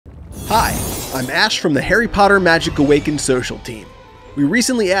Hi, I'm Ash from the Harry Potter Magic Awakened social team. We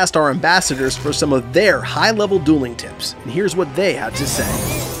recently asked our ambassadors for some of their high-level dueling tips, and here's what they had to say.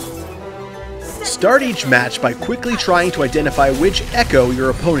 Start each match by quickly trying to identify which echo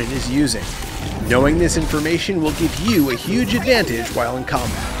your opponent is using. Knowing this information will give you a huge advantage while in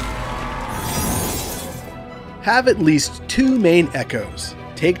combat. Have at least 2 main echoes.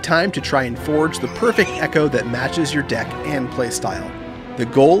 Take time to try and forge the perfect echo that matches your deck and playstyle. The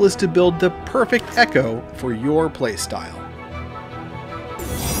goal is to build the perfect echo for your playstyle.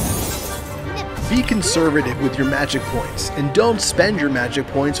 Be conservative with your magic points, and don't spend your magic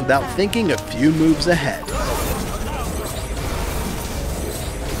points without thinking a few moves ahead.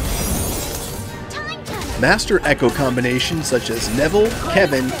 Master echo combinations such as Neville,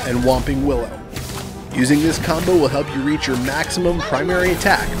 Kevin, and Whomping Willow. Using this combo will help you reach your maximum primary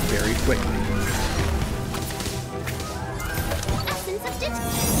attack very quickly.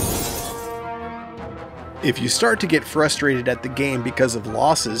 If you start to get frustrated at the game because of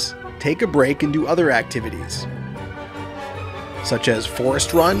losses, take a break and do other activities, such as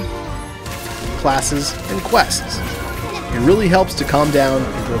Forest Run, classes, and quests. It really helps to calm down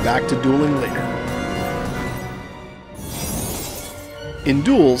and go back to dueling later. In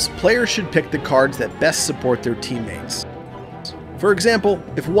duels, players should pick the cards that best support their teammates. For example,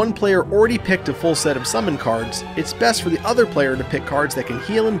 if one player already picked a full set of summon cards, it's best for the other player to pick cards that can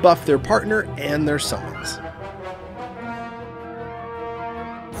heal and buff their partner and their summons.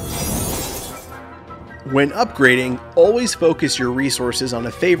 When upgrading, always focus your resources on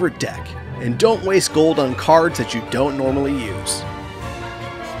a favorite deck, and don't waste gold on cards that you don't normally use.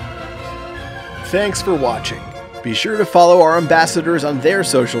 Thanks for watching. Be sure to follow our ambassadors on their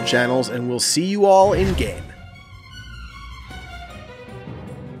social channels, and we'll see you all in game.